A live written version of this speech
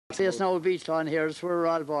Place now at Beechlawn here is where we're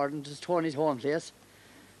all boarding. This is Tony's home place.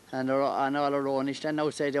 And they're on all our own. He's standing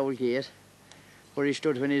outside the old gate where he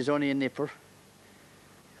stood when he was only a nipper.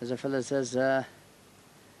 As a fella says, there's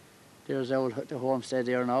the homestead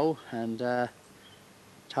there now, and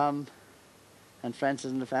Tom and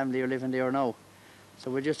Francis and the family are living there now.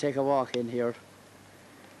 So we'll just take a walk in here,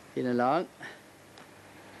 in along.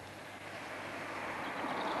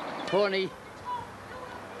 Tony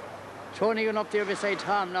going up there beside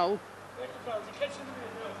Tom now.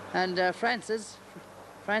 And Francis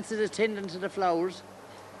is tending to the flowers.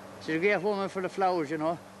 She's a great woman for the flowers, you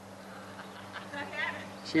know.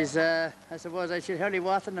 She's, I suppose I should hardly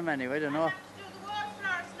water them anyway, I don't know.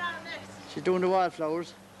 She's doing the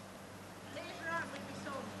wallflowers.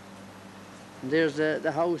 And there's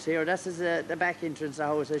the house here. This is the back entrance of the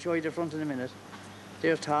house. I'll show you the front in a minute.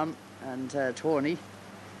 There's Tom and Tony.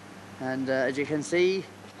 And as you can see,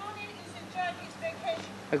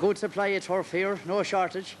 a good supply of turf here, no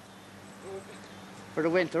shortage for the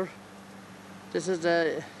winter. This is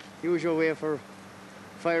the usual way for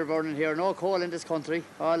fire burning here. No coal in this country.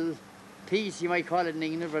 All peat, you might call it in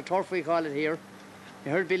England, but turf we call it here.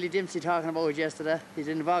 You heard Billy Dempsey talking about it yesterday. He's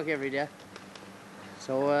in the bog every day.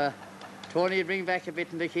 So Tony will bring back a bit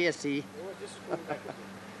in the KST.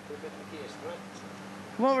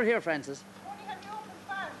 Come over here, Francis.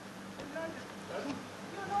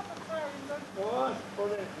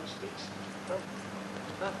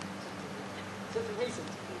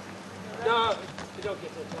 No, you don't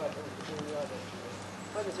get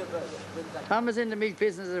that. Tom is in the milk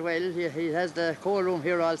business as well. He has the coal room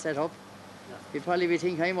here all set up. He'll probably be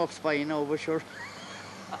thinking I'm up spying now, but sure.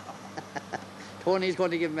 Tony's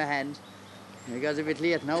going to give him a hand. He got a bit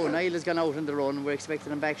late now. Niall has gone out on the run. We're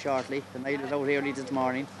expecting him back shortly. And Niall was out early this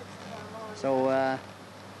morning. So,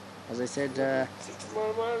 as I said,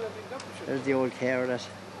 there's the old care that.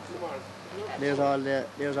 There's all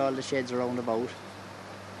the sheds around about.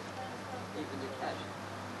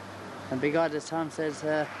 And by God, as Tom says,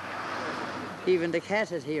 even the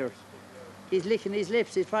cat is here. He's licking his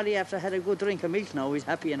lips. He's probably after had a good drink of milk now. He's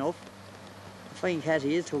happy enough. A fine cat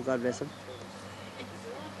he is too, God bless him.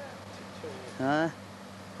 I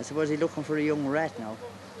suppose he's looking for a young rat now.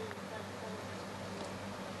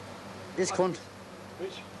 This country,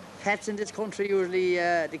 cats in this country usually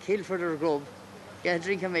they kill for their grub, get a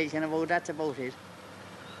drink of milk, and that's about it.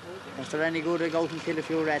 If they're any good, they go out and kill a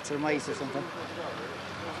few rats or mice or something.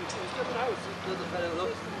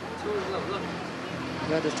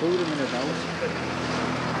 Yeah, there's two of them in the house.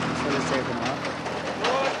 So let's take them off.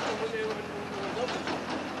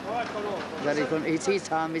 He sees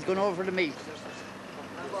Tom, he's going over for the milk.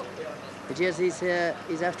 But yes, he's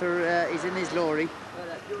after, he's in his lorry.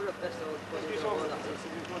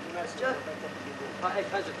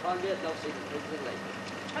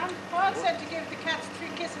 Paul said to give the cats 3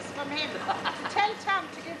 kisses from him. Tell Tom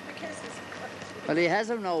to give the kisses. Well, he has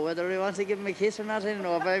them now. Whether he wants to give him a kiss or not, I don't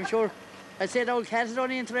know. But I'm sure, I said the old cat is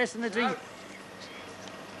only interested in the drink.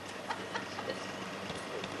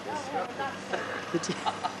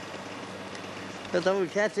 But the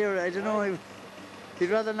old cat there, I don't know, he'd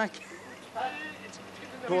rather not.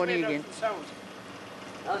 Tony again. The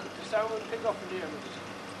sound will pick up in the image.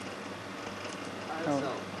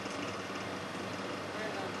 Oh.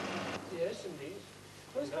 Yes, indeed.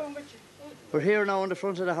 Who's going with you? We're here now in the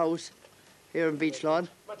front of the house, here in Beechlawn.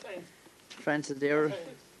 What time? Francis there,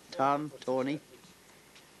 Tom, Tony.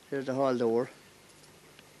 Here's the hall door.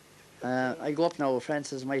 I go up now.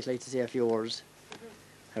 Francis might like to say a few words.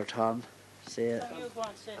 Or Tom. Say. I'd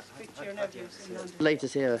like to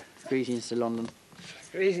say greetings to London.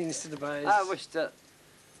 Greetings to the boys. I wish them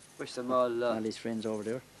all. All his friends over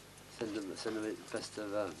there. Send them the best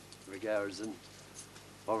of regards and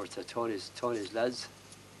over to Tony's lads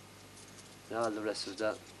and all the rest of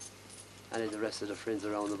that. Any of the rest of the friends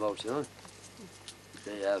around about, you know.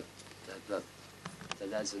 They have the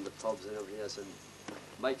lads in the pubs and everything else, and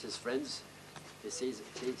Michael's friends. He sees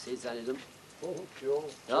any of them. Oh, Joe,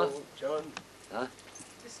 Yeah? John. Huh?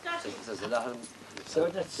 There's a lot of them. So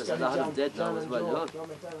that's There's a lot of them dead now as well, you know.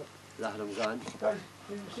 A lot of them gone.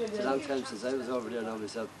 It's a long time since I was over there now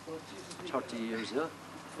myself. 30 years, you know.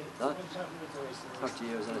 Huh? 30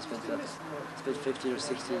 years, and I spent 15 or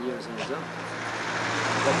 16 years in it, you know.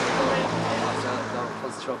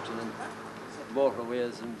 Construction and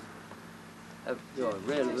motorways and you know,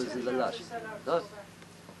 railways and the lot. No?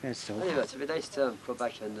 Yes, so. Anyway, it'd be nice to go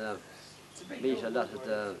back and meet a lot of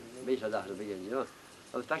them again, you know.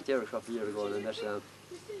 I was back there a couple of years ago and I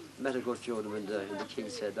met a good few of them in the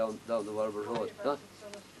King's Head down the Warburg Road. No?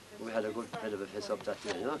 We had a good bit of a piss up that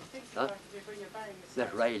day, you know. Huh?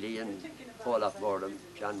 Met Riley and Paul off Boredom,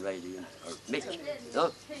 John Riley and or Mick, you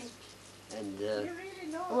know. And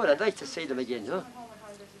well, I'd like to see them again, you know.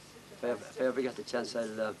 If I ever get the chance, I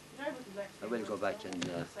will go back and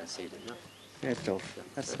see them, you know. Great stuff.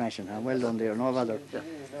 That's smashing, huh? Well done there, no bother. Yeah.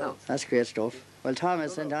 No. That's great stuff. Well,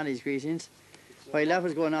 Thomas sent on his greetings. While that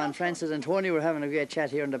was going on, Francis and Tony were having a great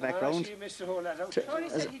chat here in the background. You missed the whole lot out. Tony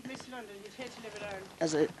said he'd miss London, he'd hate to live in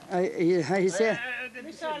Ireland.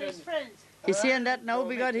 Miss all his friends. He's saying that now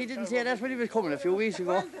because he didn't say that when he was coming a few weeks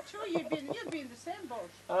ago. Well, the two of you'd be in the same boat.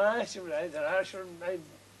 Ah, sure, I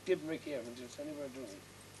give Mickey Evans just anywhere doing it.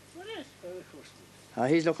 What is? Well, of course.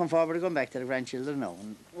 He's looking forward to going back to the grandchildren now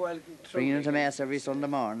and Well, bringing them to Mass every Sunday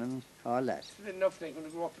morning and all that. It's been enough they're going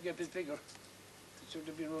to grow up and get a bit bigger. Should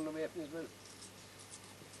have been run away from as well.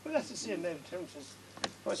 Well, that's the same now in terms of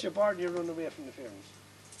once you're born, you run away from the parents.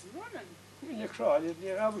 Running. When you crawl,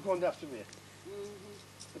 you're always going after way.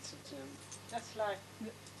 That's like,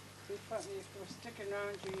 if you're sticking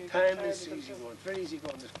around you, you Time get is tired of easy them. going, very easy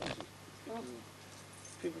going in this country.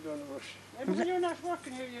 People don't rush. Maybe when you're not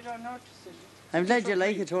working here, you don't notice it. I'm glad you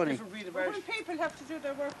like it, Tony. Different breed of But Irish. when people have to do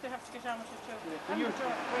their work, they have to get on with it too. Yeah, I'm you- not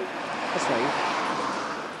sure. That's right.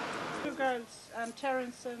 Two girls,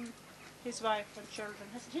 Terence and his wife and children.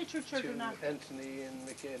 Has he two children now? Anthony and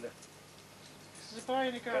Michaela. There's a boy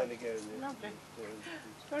and a girl. And again, yeah. Lovely.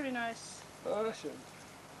 Very nice. Oh, sure.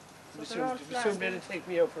 So they're all flat. Soon they'll take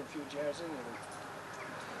me out for a few jars anyway.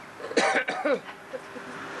 But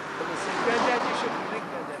they said, Granddad, you shouldn't drink,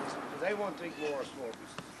 Granddad. Because I won't drink more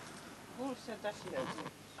smokies. Who said that?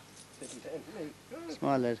 Anthony.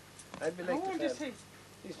 Small lad. I'd be How like old the is father.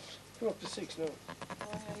 he? He's come up to 6 now. Oh,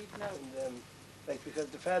 yeah, he'd know. And like because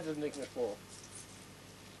the father's making us 4.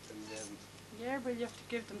 And Yeah, well, you have to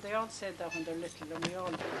give them. They all said that when they're little, and we all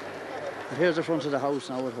do. But here's the front of the house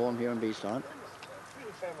now at home here in Beechlawn.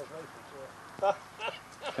 really farmer's life, so.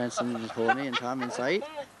 Francis and Tony and Tom inside.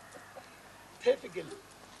 Typical.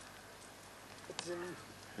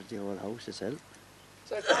 There's the old house itself.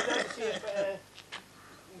 So I called down to see if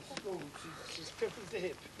in school she's crippled the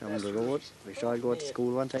hip. Down the road. We saw her go to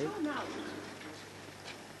school one time. Oh, no.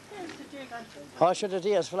 There's the dig on. How should the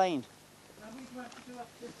deers flying?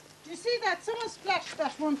 Do you see that? Someone splashed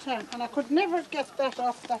that one time, and I could never get that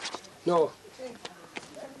off that. No.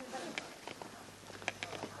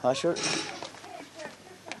 How sure?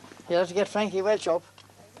 You have to get Frankie Welch up.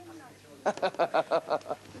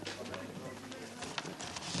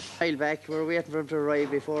 While back, we were waiting for him to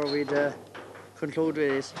arrive before we'd conclude with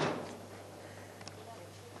this.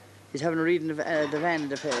 He's having a reading the van,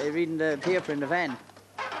 reading the paper in the van.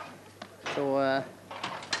 So we're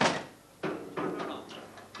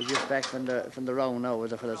just back from the round now,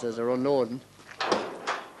 as the fella says, they're unloading.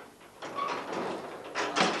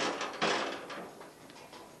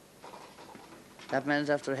 That man's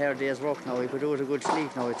after a hard day's work now. He could do with a good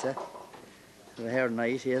sleep now, I'd say. A hard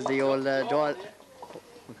night. He has the old Dawn.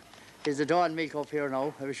 Here's the Dawn milk up here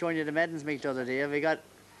now. I was showing you the Madden's milk the other day. We got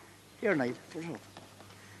here night. There's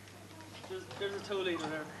There's a 2 litre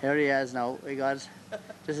there. Here he is now. We got.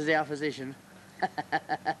 This is the opposition.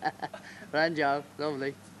 Grand job.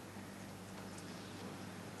 Lovely.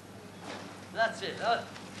 That's it, huh?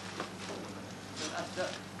 That's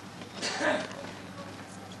it.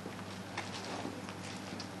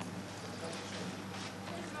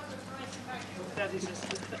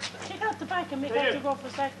 Take out the bike and make out to go for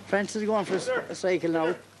a cycle. Francis is going for a cycle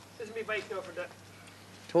now. This is me bike now for that.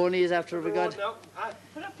 Tony is after we got.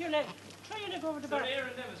 Put up your leg. Try your leg over the bar.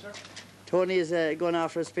 Tony is going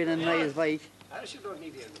after a spin and his bike. I actually don't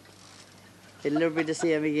need it. It'll never be the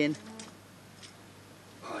same again.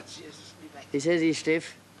 Oh, Jesus, me back. He says he's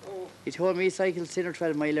stiff. Oh. He told me he cycles 10 or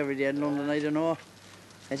 12 mile every day in London. I don't know.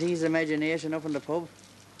 I think it's imagination up in the pub.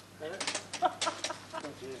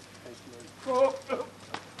 Oh,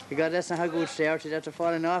 Because that's not how good start. He'd have to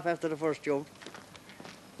falling off after the first jump.